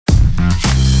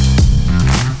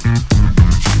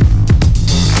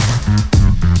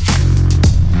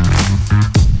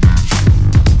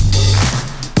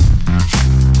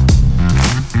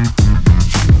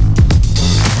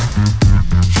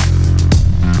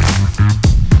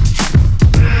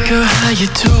how you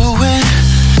doing.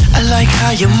 I like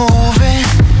how you're moving.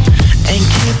 And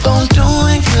keep on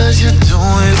doing, cause you're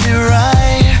doing it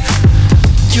right.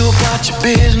 You about your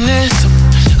business,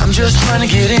 I'm just trying to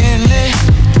get in it.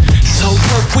 So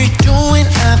what we doing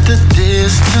after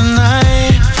this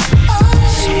tonight?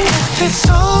 If it's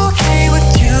okay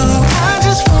with you, I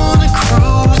just wanna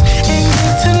cruise and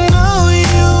get to know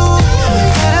you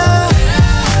better.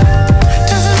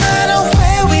 Doesn't matter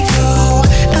where we go,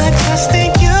 I just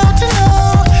think you to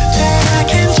know that I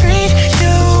can treat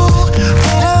you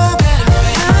better.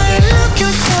 I'm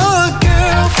looking for a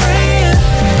girlfriend.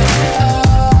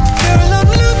 Girl, I'm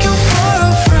looking for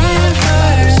a friend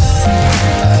first.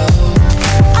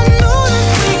 I know that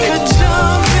we could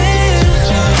jump in,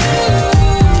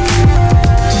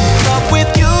 but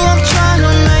with you I'm trying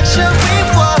to make sure we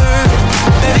work.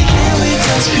 Baby, can we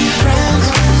just be friends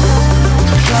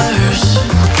first?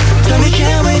 Tell me,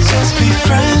 can we just be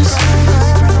friends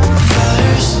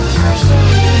first?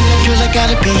 Girl, I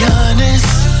gotta be honest,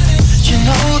 you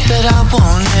know that I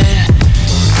want it.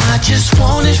 I just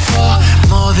want it for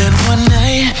more than one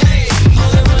night.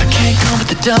 I can't come with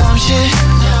the dumb shit,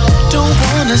 don't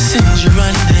wanna send you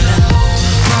running.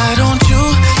 Why don't you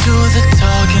do the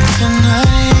talking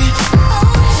tonight?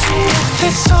 If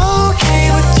it's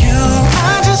okay with you,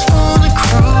 I just wanna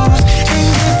cruise and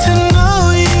get to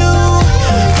know you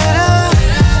better.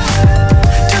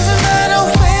 Doesn't matter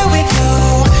where we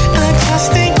go, I just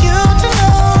think you to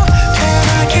know that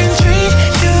I can treat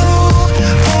you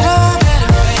better.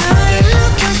 I'm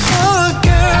looking for a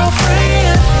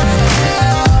girlfriend.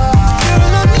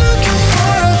 Girl, I'm looking for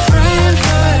a friend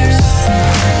first.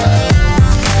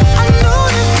 I know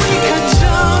that we could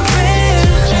jump in,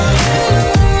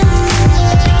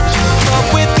 but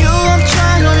with you I'm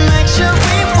trying to make sure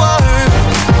we work.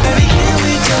 Baby, can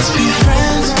we just be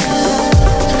friends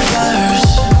first?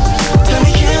 Tell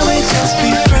me, can we just be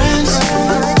friends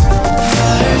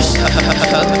first?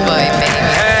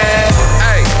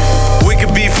 Hey, we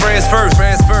could be friends first.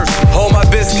 Hold my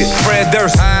biscuit, friend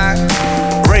Durst.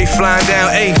 Ray flying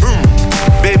down 8.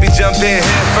 Baby, jump in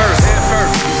head first.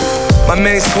 My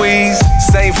main squeeze,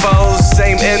 same foes,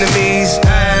 same enemies.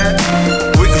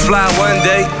 We could fly one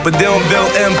day, but they don't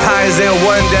build empires in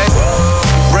one day.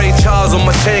 Ray Charles on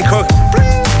my chain crook.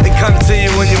 They come to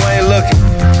you when you ain't looking.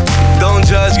 Don't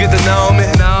judge, get to know me.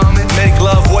 Make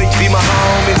love, wait, be my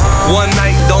homie. One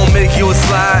night don't make you a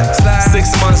slide.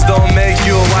 6 months don't make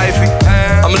you a wifey.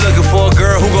 I'm looking for a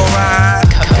girl who gon' ride.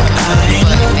 I ain't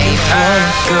looking for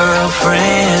a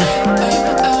girlfriend.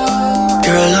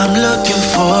 Girl, I'm looking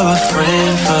for a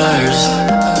friend first.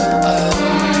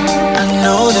 I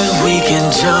know that we can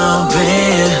jump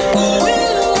in,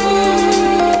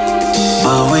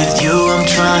 but with you I'm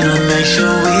trying to make sure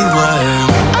we work.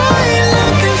 I ain't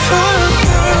looking for a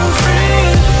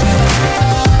girlfriend.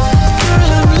 Girl,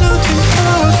 I'm looking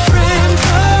for a friend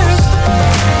first.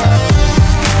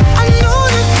 I know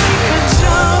that we could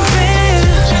jump in,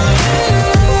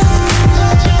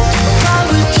 but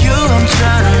with you I'm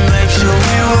trying to make sure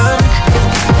we work.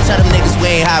 Tell them niggas we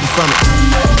ain't hiding from it.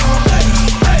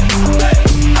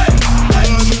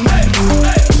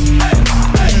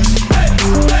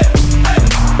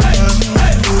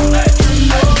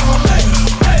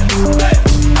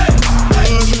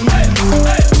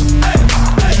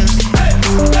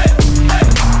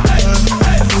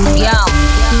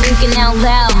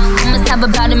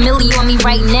 About $1 million on me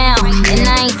right now, and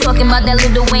I ain't talking about that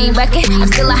Lil Wayne record. I'm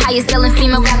still a highest selling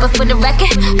female rapper for the record.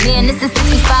 Man, this is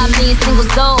 65 million single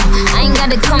soul. I ain't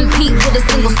gotta compete with a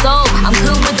single soul. I'm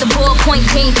good with the ballpoint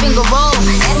pen finger roll.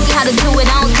 Ask me how to do it,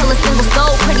 I don't tell a single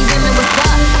soul. Pretty women, what's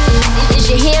up? Is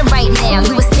your hair right now?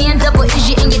 You a stand up or is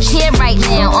you in your chair right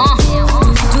now?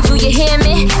 Do you hear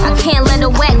me? I can't let a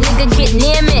whack nigga get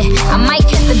near me. I might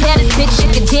kiss the baddest bitch, you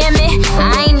can damn it.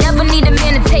 I ain't never need a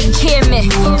man to take care of me.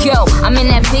 Yo, I'm in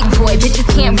that big boy, bitches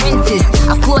can't rent this.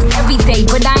 I floss every day,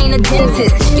 but I ain't a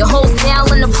dentist. Your whole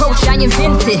style and approach I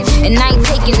invented, and I ain't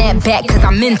taking that back cause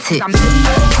I meant it.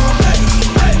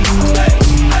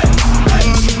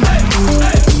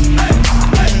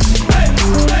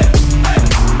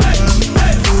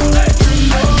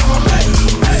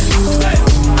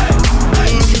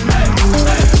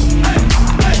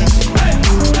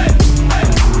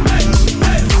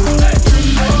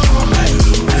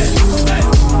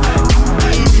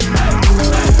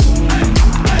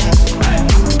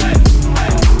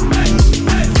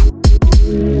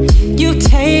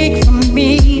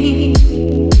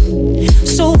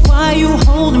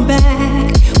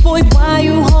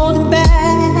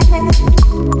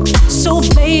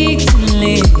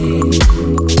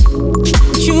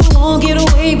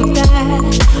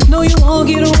 No, you won't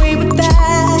get away with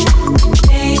that.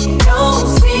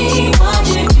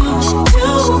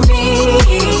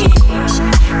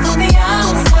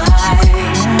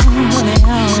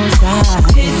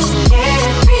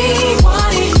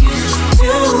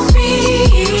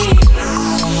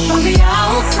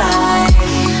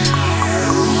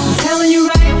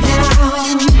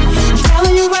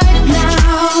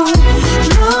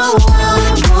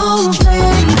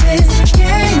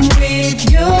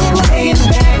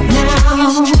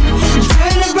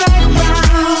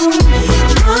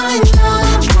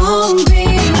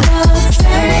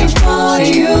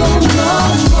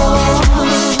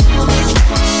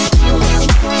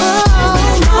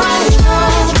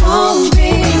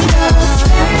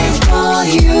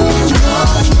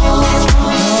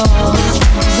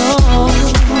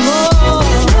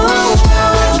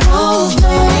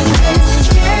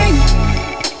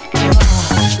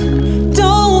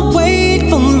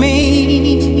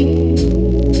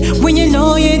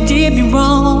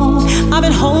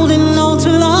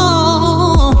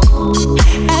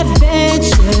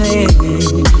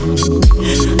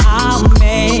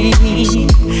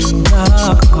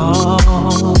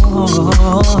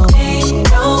 They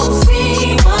don't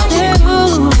see what you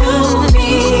do to me.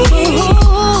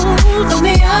 From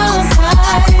the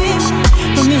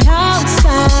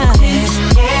outside, this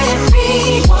can't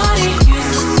be what it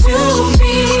used to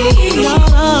be. No.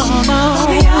 From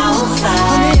the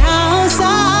outside,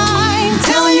 I'm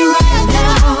telling you right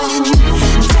now,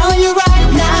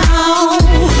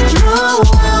 no,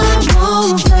 I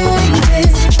won't play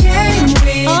this game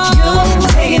with you.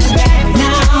 Taking it back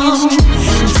now,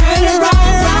 turn it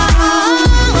right around.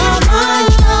 My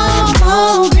love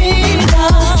won't be the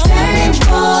same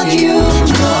for you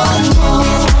no more.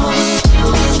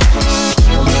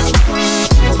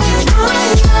 My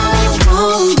love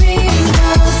won't be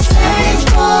the same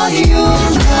for you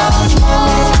no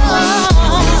more.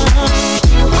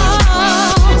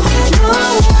 No,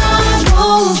 I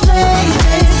won't play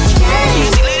this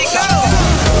game.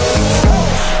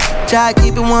 Try to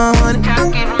keep it 100.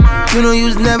 You know you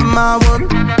was never my woman.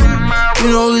 You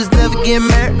know we was never getting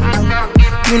married.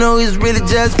 You know we was really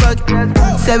just fucking.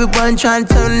 Said we wasn't trying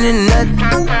to turn it into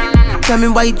nothing. Tell me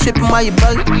why you tripping, why you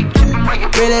bugging.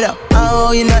 Read it up, I don't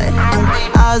owe you nothing.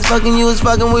 I was fucking, you was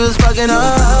fucking, we was fucking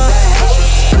up.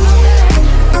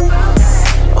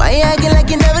 Why you acting like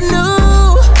you never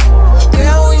knew?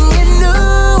 Girl, when you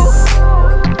knew.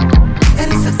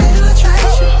 And it's a fatal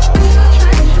attraction.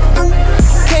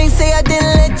 Can't say I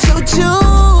didn't let you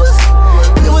choose.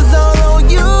 It was all on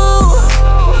you.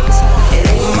 It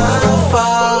ain't my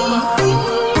fault.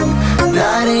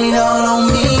 Nah, it ain't all on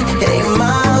me. It ain't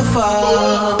my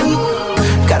fault.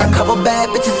 Got a couple bad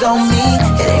bitches on me.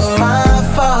 It ain't my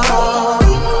fault.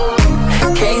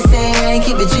 Can't say I ain't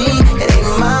keep it G. It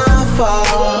ain't my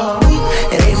fault.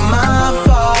 It ain't my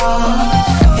fault.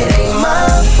 It ain't my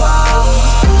fault.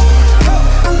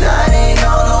 Nah, it ain't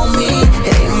all on me.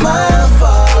 It ain't my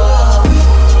fault.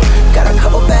 Got a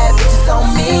couple bad bitches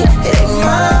on me. It ain't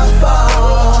my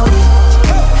fault.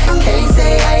 Can't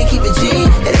say I ain't keep it G.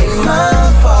 It ain't my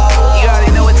fault. You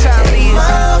already know what time it is.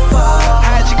 My fault.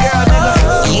 How'd your girl, nigga?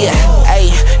 Yeah,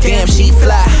 ayy, damn, she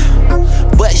fly,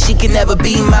 but she can never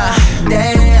be mine.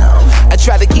 Damn, I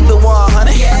try to keep it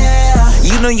 100. Yeah,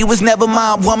 you know you was never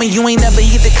my woman. You ain't never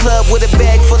hit the club with a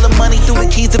bag full of money. Threw the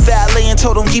keys to valet and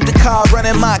told him keep the car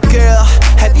running. My girl,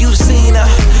 have you seen her?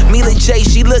 Mila J,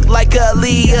 she look like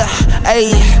Aaliyah.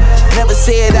 Ayy, never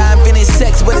said I invented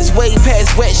sex, but it's way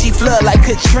past wet. She flood like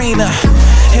Katrina.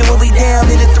 And when we down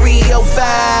in the 305,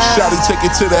 Shawty take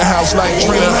it to the house like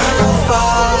Trina.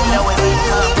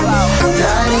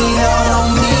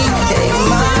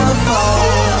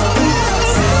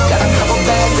 Got a couple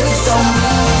bad bitches on me.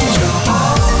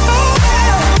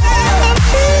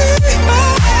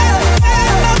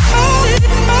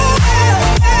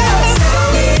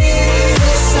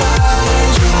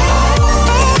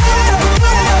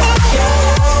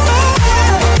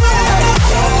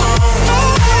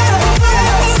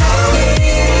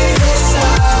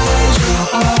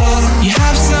 You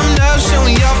have some love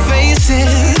showing your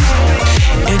faces.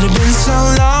 It had been so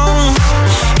long,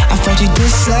 I thought you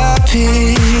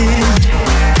disappeared.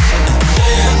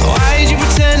 Why did you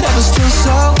pretend I was still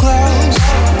so close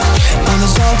when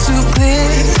it's all too clear?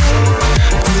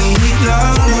 We need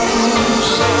love.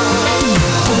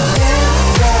 But then,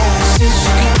 God, since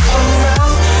you came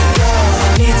around, girl,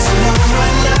 I need to know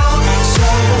right now. So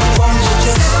won't you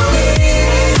just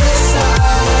leave the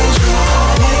side?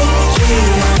 Lately,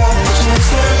 I felt the chance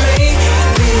to maybe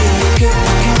you could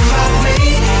become my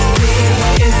baby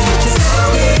if you just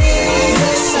leave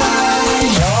the side.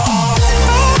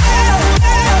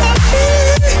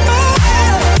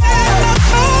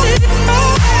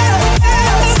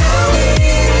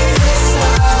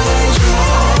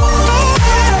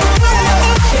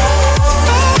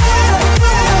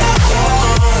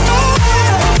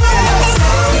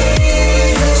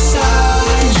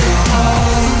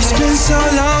 It's been so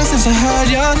long since I heard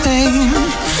your name.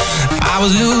 I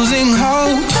was losing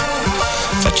hope,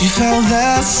 but you felt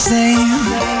the same.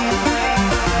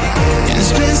 And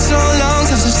it's been so long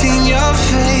since I've seen your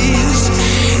face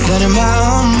that in my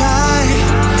own mind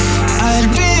I'd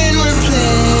been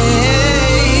replaced.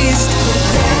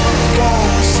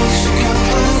 God, since you come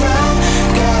around,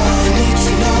 God, I need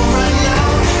to know right now.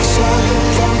 So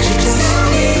won't you just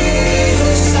leave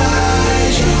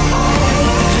aside your own?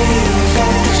 Please, got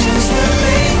the chance to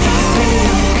make me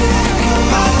become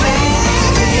my baby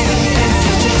if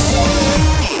you just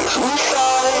leave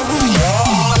aside your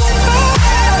own.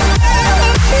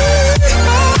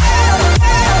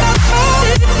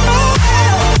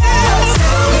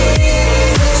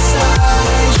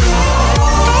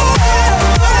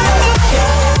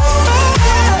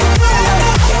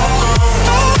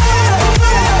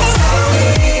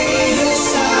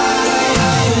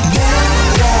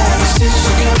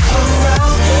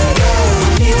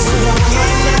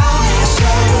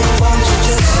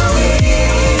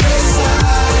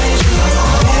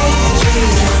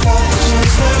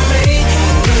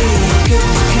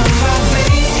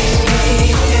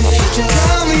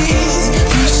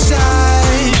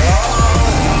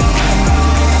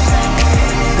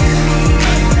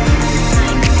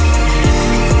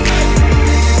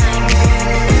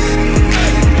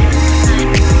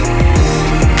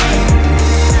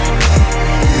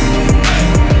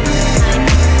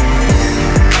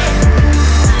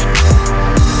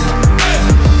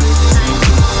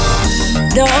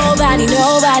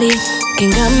 nobody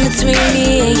can come between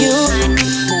me and you.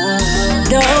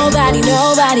 Nobody,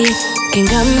 nobody can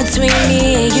come between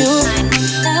me and you.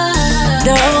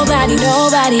 Nobody,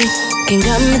 nobody can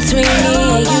come between me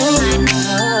and you.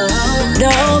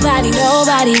 Nobody,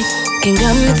 nobody can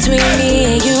come between me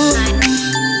and you.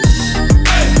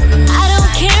 I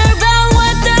don't care about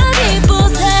what the people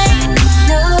say.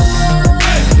 No.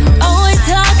 Always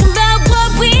talking about what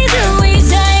we do each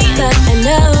day. But I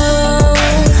know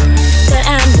that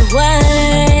I'm the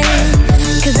one,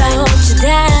 'cause I hold you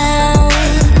down.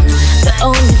 The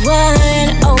only one,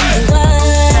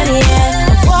 yeah.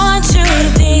 I want you to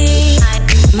be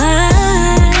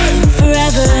mine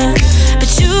forever, but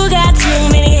you got too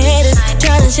many haters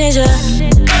trying to change your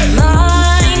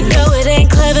mind. No, it ain't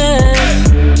clever.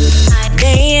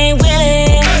 They ain't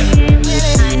willing.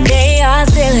 They are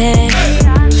silly.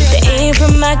 They ain't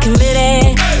from my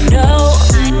committee. No,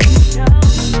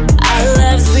 our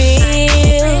love's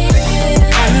real.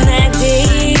 I'm that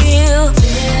deal.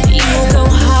 You go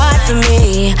hard for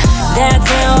me. That's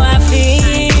how I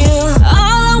feel.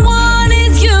 All I want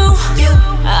is you.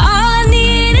 All I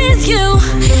need is you.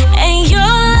 And your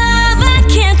love I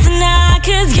can't deny,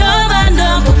 'cause you're my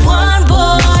number one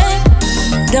boy.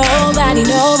 Nobody,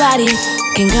 nobody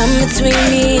can come between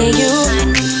me and you.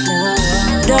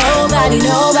 Nobody,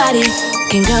 nobody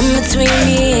can come between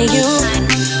me and you.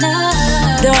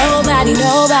 Nobody,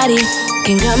 nobody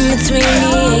can come between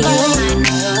me and you.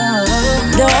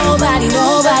 Nobody,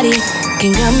 nobody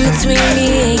can come between me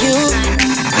and you.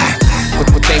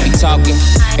 What they be talking?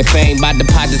 If I ain't about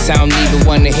deposits, I don't even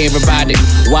wanna hear about it.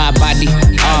 Wide body,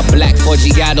 all black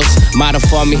Forgiatos, model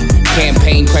for me,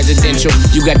 campaign presidential.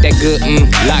 You got that good,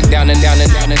 locked down and down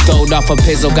and down and throwed off a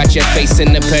pizzle. Got your face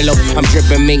in the pillow. I'm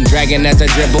dripping mink dragon as I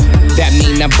dribble. That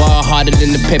mean I ball harder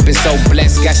than the Pippin. So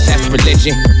blessed, guess that's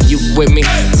religion. You with me?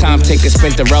 Time take a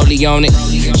sprint the rollie on it.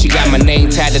 She got my name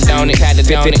tatted on it.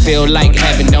 It feel like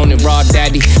heaven, don't it? Raw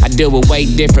daddy. I deal with way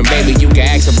different, baby. You can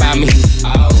ask about me.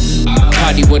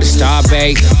 Party with a star,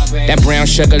 babe. That brown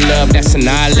sugar love, that's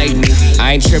annihilating.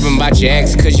 I ain't tripping about your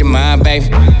ex, 'cause you're mine,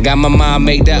 babe. Got my mind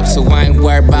made up, so I ain't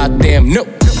worried about them. Nope.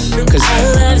 'Cause our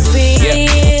love's real.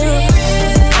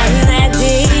 I'm that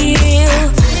deal.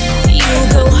 You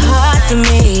go hard for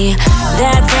me.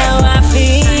 That's how I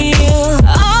feel.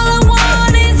 All I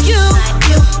want is you.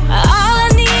 All I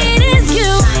need is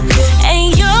you.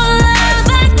 And your love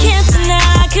I can't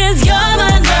deny, 'cause you're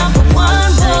my number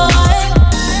one boy.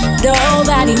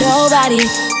 Nobody, nobody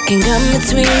can come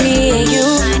between me and you.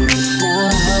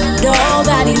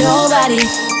 Nobody, nobody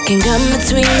can come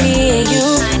between me and you.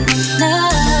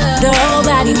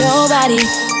 Nobody, nobody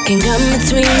can come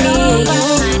between me and you.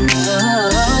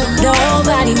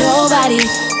 Nobody, nobody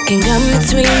can come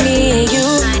between me and you.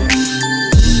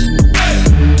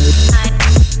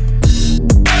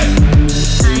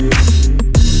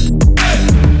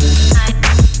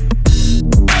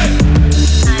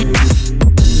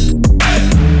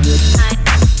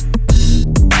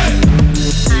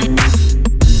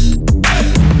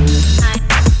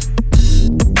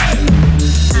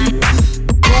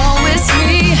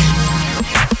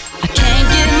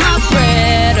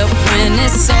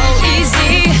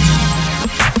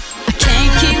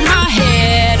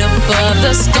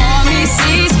 The stormy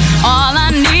seas, all I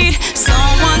need,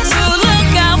 someone to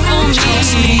look out for me.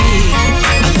 Toss me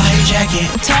a light jacket.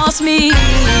 Toss me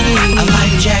a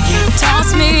light jacket.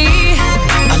 Toss me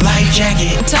a light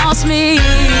jacket. Toss me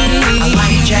a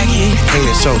light jacket. Ain't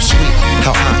it so sweet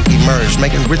how I emerge,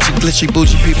 making richy, glitchy,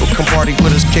 bougie people come party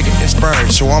with us, kicking and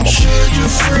spurge. So I'm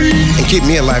free and keep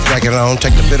me a life jacket on.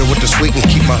 Take the bitter with the sweet and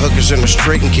keep my hookers in the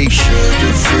street and keep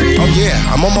free. Oh yeah,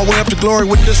 I'm on my way up to glory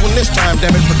with this one this time,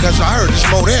 damn it, because I heard it's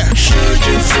more there.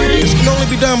 This can only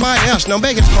be done by us. Now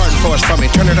beg its pardon for us from me.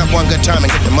 Turn it up one good time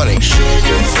and get the money.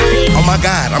 Oh my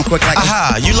God, I'm quick like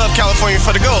aha. You love California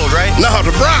for the gold, right? No,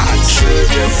 the brides.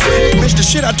 Bitch, the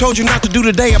shit I told you not to do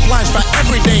today applies for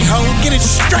every day, ho. Get it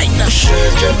straight now.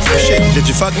 Shit, did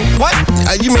you fucking? What?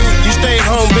 You mean you stayed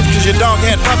home, bitch, because your dog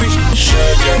had puppies?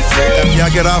 After y'all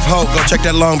get off ho, go check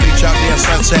that Long Beach out there at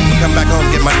sunset and come back home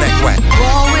and get my neck wet.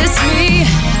 Woe is me,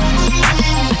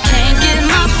 I can't get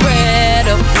my bread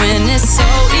up when it's so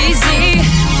easy.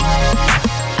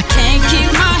 I can't keep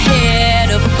my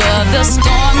head above the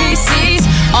stormy seas.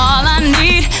 All I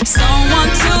need, someone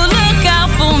to look out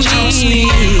for me. Toss me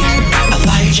a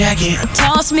light jacket.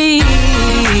 Toss me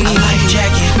a light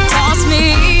jacket. Toss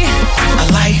me a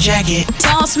light jacket.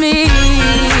 Toss me.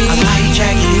 I like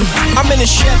jacket. I'm in a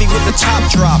Chevy with the top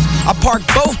drop. I park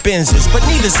both Benzes, but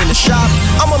neither's in the shop.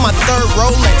 I'm on my third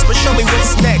Rolex, but show me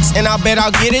what's next. And I bet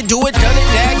I'll get it, do it, done it,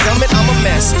 dadgummit, I'm a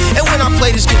mess. And when I play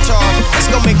this guitar, it's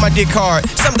gonna make my dick hard.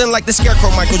 Something like the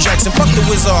Scarecrow Michael Jackson, fuck the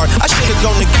Wizard. I should've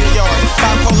gone to Gilliard.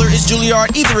 Bipolar is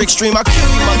Juilliard, either extreme, I'll kill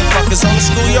you motherfuckers on the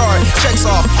schoolyard. Checks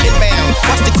off, inbound,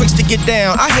 watch the quicks to get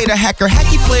down. I hate a hacker,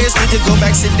 hacky players need to go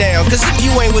back, sit down. Cause if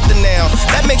you ain't with the now,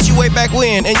 that makes you way back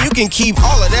when. And you can keep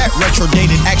all of that retro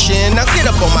dated action. Now get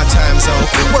up on my time zone,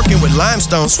 quit working with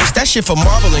limestone. Switch that shit for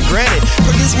marble and granite.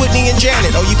 Produce Whitney and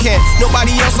Janet, oh you can't.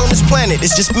 Nobody else on this planet,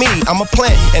 it's just me, I'm a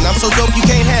plant. And I'm so dope you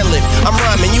can't handle it. I'm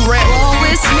rhyming, you rap.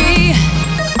 Oh, it's me.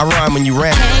 I rhyme when you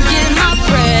rap. Can't get my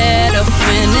bread up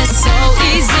when it's so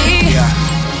easy. Yeah.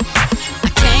 I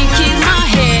can't keep my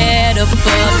head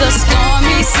above the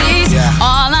stormy seas. Yeah.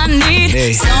 All I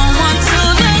need, someone to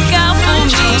look out for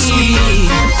me.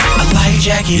 I like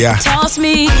jacket. Yeah. Toss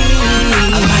me.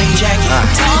 I like jacket.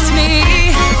 Toss me.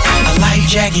 I like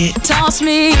jacket. Toss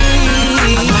me.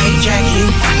 I like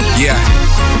jacket. Yeah.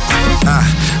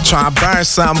 Try and burn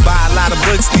something, buy a lot of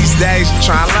books these days.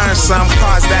 Try and learn some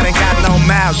cars that ain't got no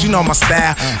miles. You know my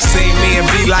style. See me and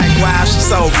be like, wow, she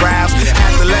so browse.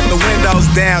 Had to let the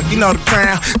windows down. You know the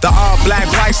crown. The all black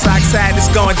White Sox hat is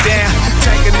going down.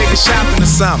 Take a nigga shopping or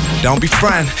something. Don't be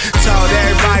frontin'. Told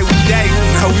everybody we dating.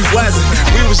 No, we wasn't.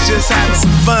 We was just having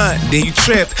some fun. Then you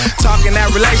tripped. Talking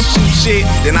that relationship shit.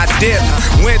 Then I dipped.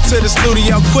 Went to the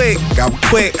studio quick. Got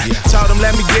quick. Told them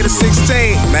let me get a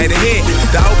 16. Made a hit.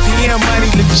 The OPM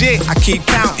money legit. I keep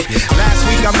counting. Last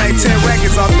week I made 10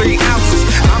 records on 3 ounces.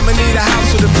 I'ma need a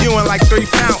house with a view in like 3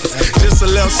 fountains. Just a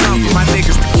little something for my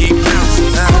niggas to keep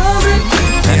bouncing.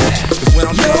 Cause when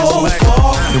I'm dancing,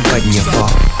 it wasn't your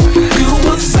fault. You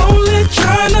was only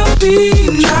trying to be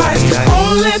nice.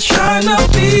 Only trying to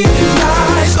be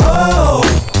nice. Oh.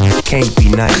 Can't be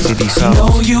nice to these hoes.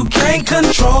 No, you can't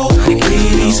control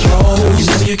these hoes.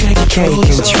 No, you can't control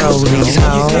these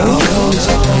hoes.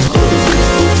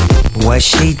 What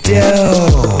she do?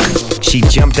 She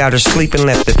jumped out her sleep and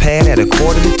left the pad at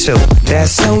 1:45.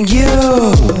 That's on you.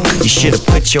 You should've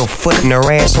put your foot in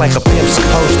her ass like a pimp's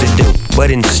supposed to do.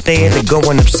 But instead of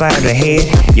going upside her head,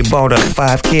 you bought her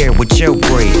 5 carat with your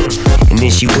bread. And then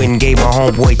she went and gave my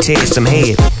homeboy Ted some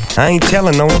head. I ain't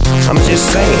telling no, I'm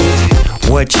just saying.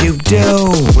 What you do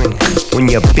when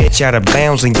your bitch out of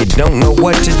bounds and you don't know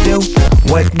what to do?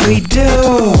 What we do?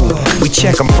 We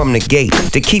check them from the gate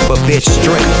to keep a bitch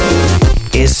straight.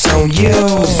 It's on you.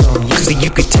 So you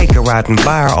could take her out and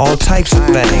buy her all types of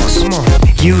things.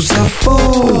 Use a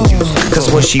fool. Cause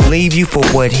when she leave you for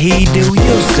what he do,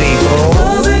 you'll see,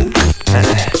 fool.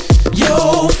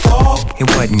 Your fault. It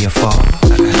wasn't your fault.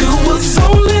 You was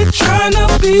only trying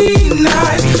to be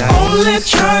nice. Only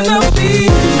trying to be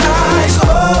nice.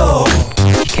 Oh.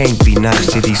 Can't be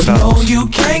nice to these hoes. No, you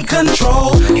can't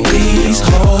control these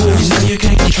hoes. No, you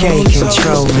can't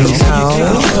control these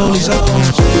hoes.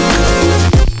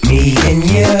 Me and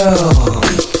you.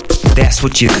 That's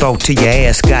what you thought till your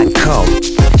ass got caught.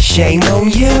 Shame on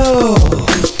you.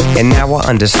 And now I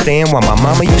understand why my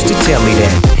mama used to tell me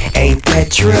that. Ain't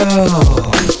that true?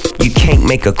 You can't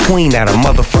make a queen out of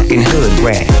motherfucking hood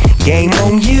rat. Game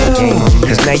on you.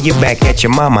 Cause now you're back at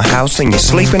your mama house and you're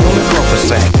sleeping on a crumper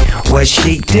sack. What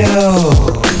she do?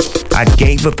 I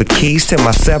gave her the keys to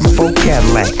my 7-4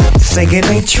 Cadillac. Say it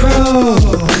ain't true.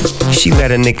 She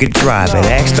let a nigga drive and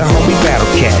asked the homie Battle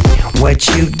Cat, what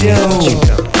you do?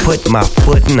 Put my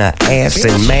foot in her ass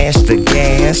and mash the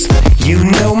gas. You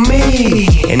know me.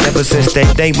 And ever since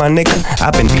that day, my nigga,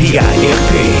 I've been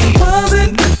P.I.M.P.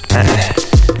 Wasn't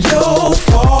your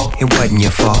fault. It wasn't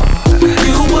your fault.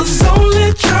 You was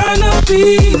only trying to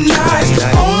be nice.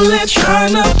 Only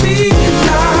trying to be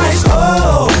nice.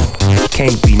 Oh.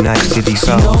 Can't be nice to these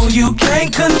hoes. No, you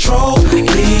can't control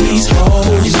these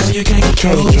hoes. No, you can't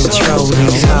control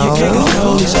these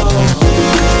hoes.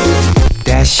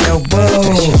 That's your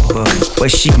boo.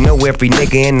 But she know every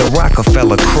nigga in the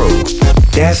Rockefeller crew.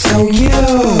 That's on you.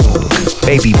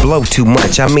 Baby blow too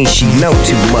much, I mean she know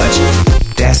too much.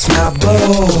 That's my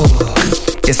boo.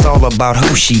 It's all about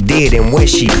who she did and where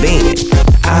she been.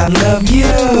 I love you.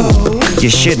 You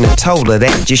shouldn't have told her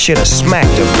that, you should have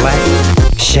smacked her, black.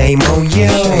 Shame on you.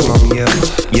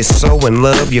 You're so in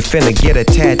love, you're finna get a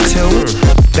tattoo.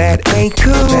 That ain't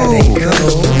cool.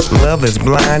 Love is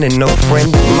blind and no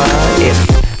friend of mine. If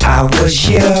I was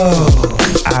you,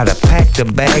 I'd have packed the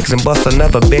bags and bust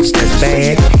another bitch that's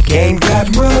bad. Game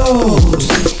got rules.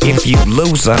 If you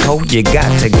lose a hoe, you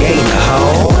got to gain a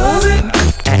hoe.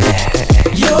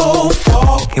 Your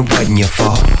fault. It it wasn't your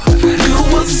fault. You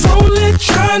was only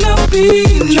trying to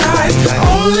be nice,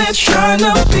 only trying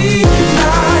to be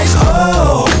nice.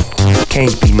 Oh,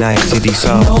 can't be nice to these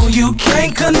hoes. No, you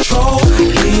can't control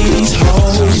these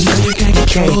hoes. No, you can't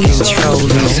control these hoes.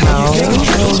 These hoes. You can't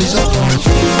control these hoes.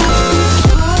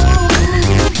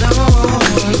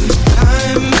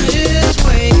 Time is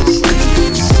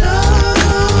wasting so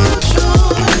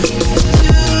short.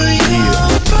 Do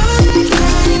your body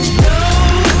like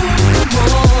no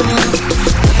more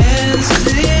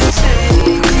hesitating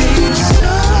so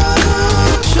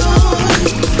short.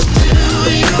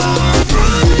 Do your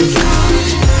body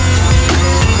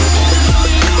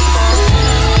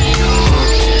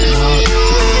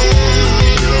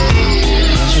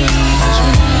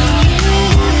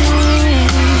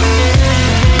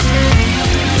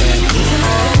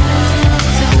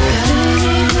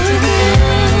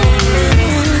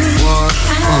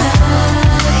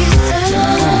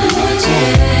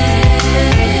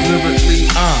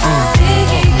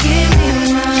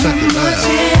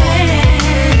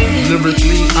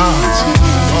lyrically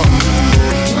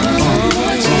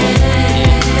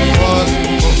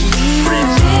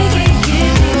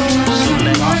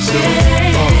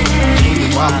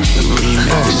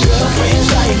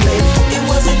it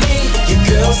wasn't me. Your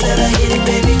girl said I hit it,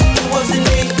 baby. It wasn't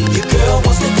me. Your girl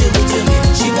wants to give it to me.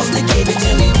 She wants to give it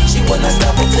to me. She will not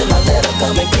stop until I let her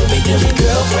come and give it to me.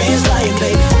 Girlfriend's lying,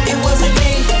 baby. It wasn't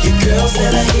me. Your girl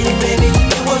said I hit it, baby.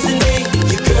 It wasn't me.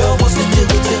 Your girl wants to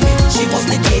give it to me. She wants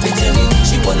to give it to me.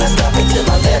 She will not stop until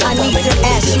I let her come and give it to me. I need to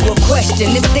ask you a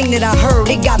question. This thing that I heard,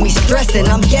 it got me stressing.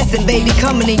 I'm guessing, baby,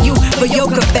 coming to you for your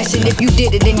confession. If you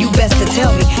did it, then you best to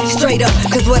tell me straight up,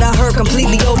 cause what I heard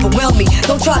completely overwhelmed me.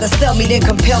 Don't try to sell me, then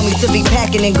compel me to be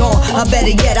packing and gone. Or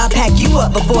better yet, I'll pack you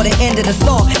up before the end of the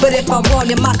song. But if I'm wrong,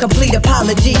 then my complete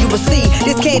apology you will see.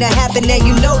 This can't have happened, and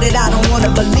you know that I don't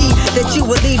wanna believe that you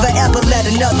would leave or ever let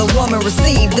another woman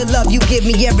receive the love you give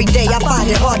me every day. I find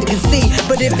it hard to conceive,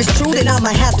 but if it's true, then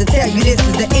I'ma have to tell you this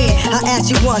is the end. I asked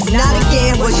you once, not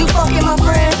again. Was you fucking my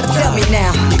friend? Tell me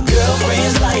now. Your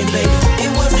girlfriend's lying, baby.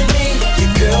 It wasn't me.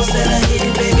 Your girl said I hit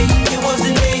it, baby. It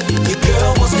wasn't me. Your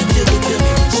girl wants to give it to me.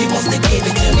 She wants to give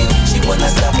it to me. She will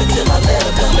not stop until I let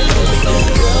her come and give it to me.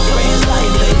 Your girlfriend's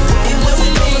lying, baby. It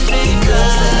wasn't me. Your girl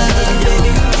said I hit it,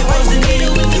 baby. It wasn't me.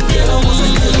 Your girl wants to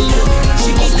give it to me.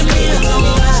 She wants to give it to me.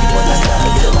 She will not stop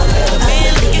until I let her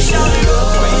come and give it to me. Your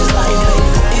girlfriend's lying, baby.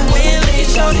 It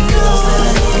wasn't me. Your girl said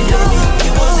I hit it, baby.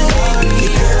 It wasn't me.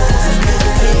 Your girl wants to give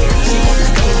it to me. She wants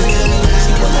to give it to me.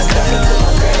 She will not stop until I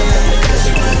let her come and give it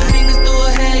to me. Fingers through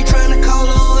her hair, trying to call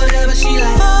her whatever. She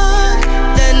like, fuck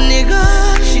that nigga.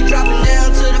 She dropping down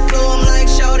to the floor. I'm like,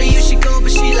 shorty, you should go,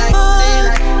 but she like,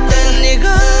 fuck that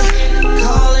nigga.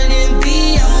 Call it and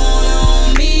be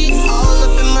on me, all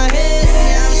up in my head.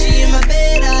 Now she in my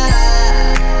bed.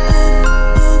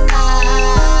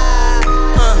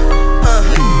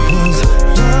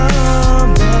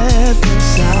 Love at the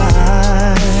side.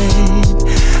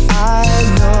 I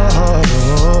know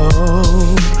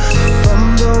from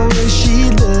the way she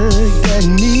looked at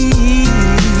me.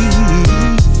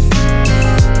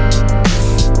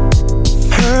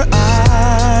 Her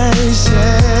eyes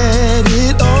said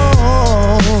it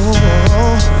all.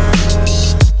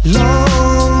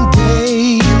 Long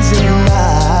days and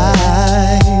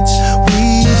nights we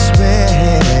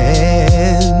spent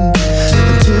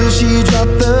until she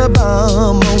dropped the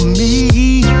bomb on me.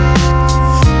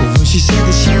 When she said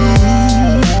that she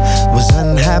was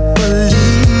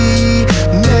unhappily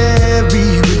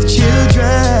married with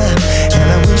children, and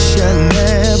I wish I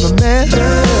never met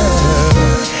her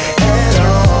at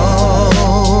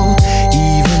all.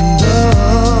 Even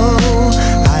though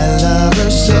I love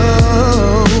her so,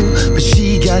 but she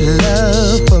got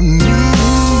love for me.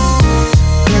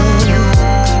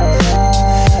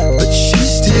 But she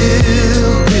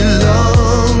still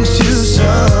belongs to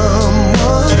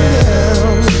someone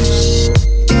else.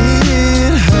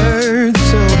 It hurts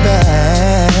so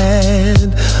bad,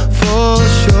 for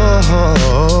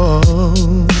sure,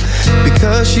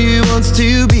 because she wants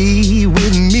to be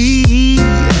with me.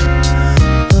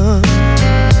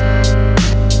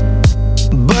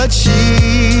 But she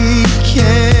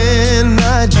can't